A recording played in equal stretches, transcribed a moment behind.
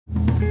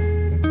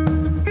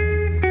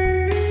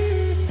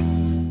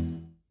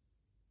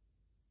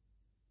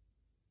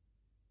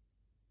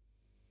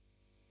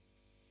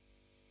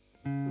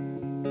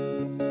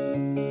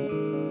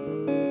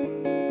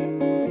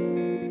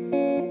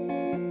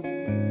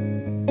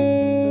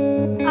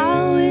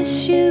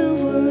wish you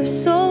were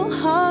so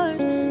hard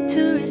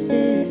to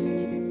resist,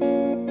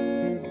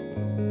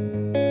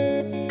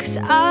 'cause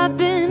I've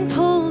been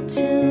pulled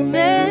too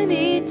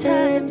many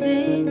times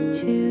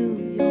into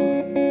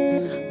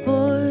your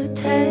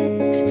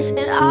vortex,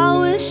 and I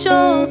wish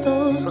all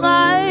those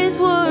lies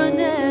were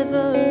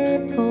never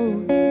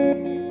told.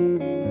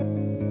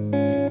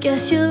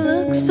 Guess you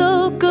look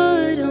so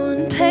good on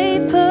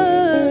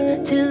paper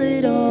till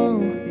it all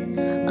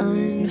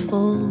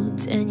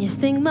unfolds, and you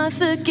think my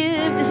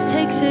forgiveness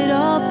takes it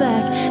all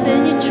back. Then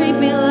you treat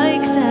me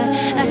like that,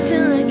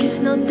 acting like it's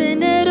nothing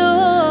at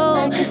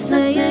all,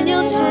 saying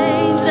you'll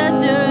change,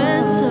 that's your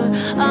answer.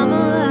 I'm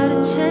all out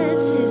of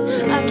chances,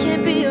 I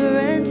can't be a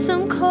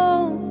ransom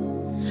call.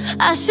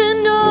 I should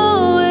know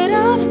it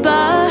off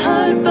by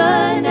heart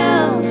by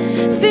now,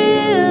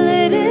 feel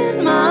it in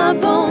my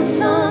bones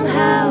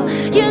somehow.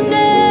 You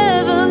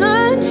never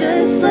learn,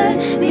 just let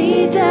me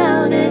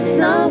down, it's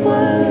not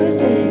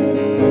worth it.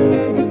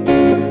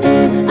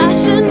 I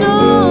should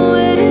know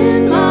it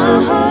in my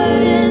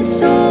heart and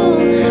soul,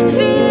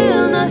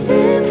 feel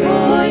nothing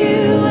for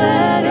you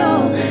at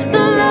all.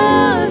 The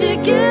love you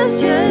give's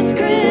just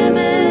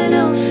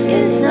criminal,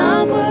 it's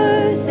not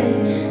worth it.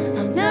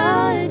 I'm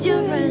not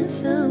your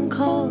ransom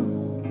call,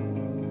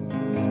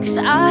 'cause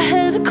I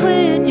have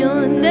cleared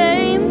your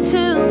name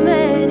too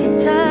many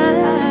times.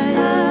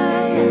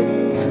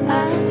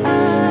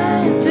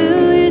 Do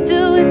you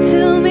do it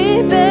to me,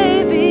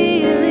 baby?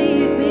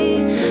 Leave me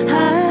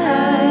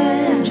high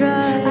and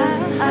dry.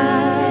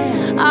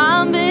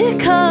 I'm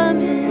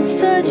becoming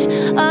such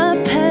a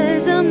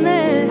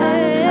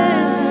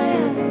pessimist.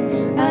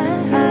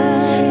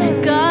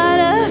 God,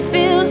 I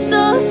feel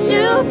so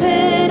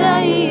stupid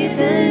I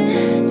even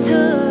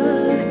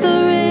took the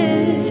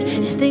risk.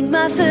 You think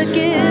my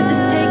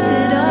forgiveness takes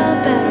it all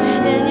back,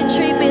 then you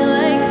treat me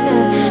like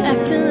that,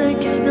 acting like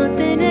it's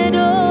nothing at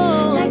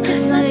all,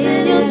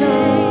 saying you'll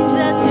change,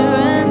 that's your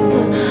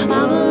answer.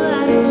 I'm all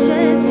out of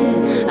chances,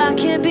 I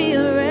can't be a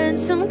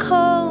ransom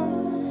call.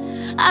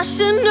 I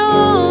should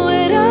know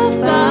it off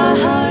by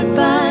heart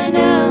by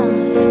now,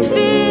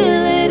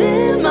 feel it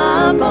in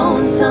my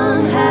bones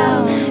somehow.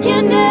 You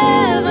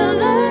never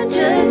learn,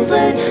 just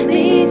let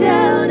me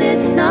down,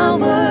 it's not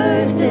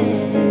worth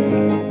it.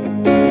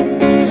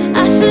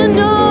 I should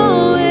know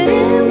it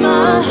in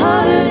my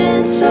heart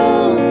and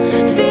soul,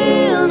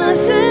 feel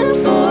nothing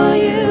for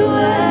you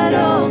at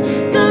all.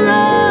 The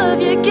love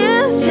you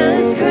give's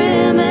just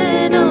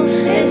criminal,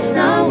 it's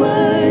not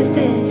worth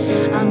it.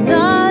 I'm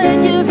not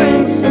your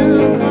ransom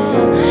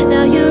call.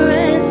 Now your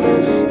ransom,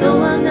 no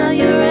I'm not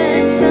your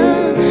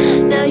ransom.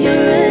 Now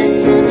your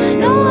ransom,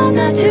 no I'm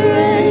not your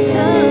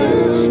ransom.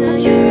 Not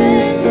your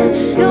ransom,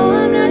 no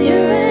I'm not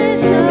your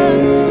ransom.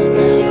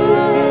 Not your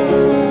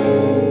ransom.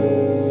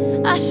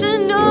 I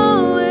should know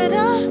it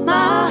off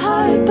my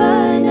heart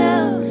by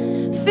now,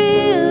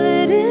 feel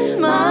it in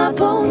my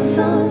bones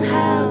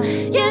somehow.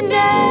 You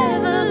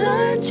never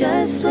learn,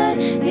 just let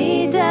me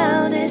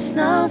down, it's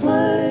not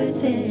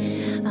worth it.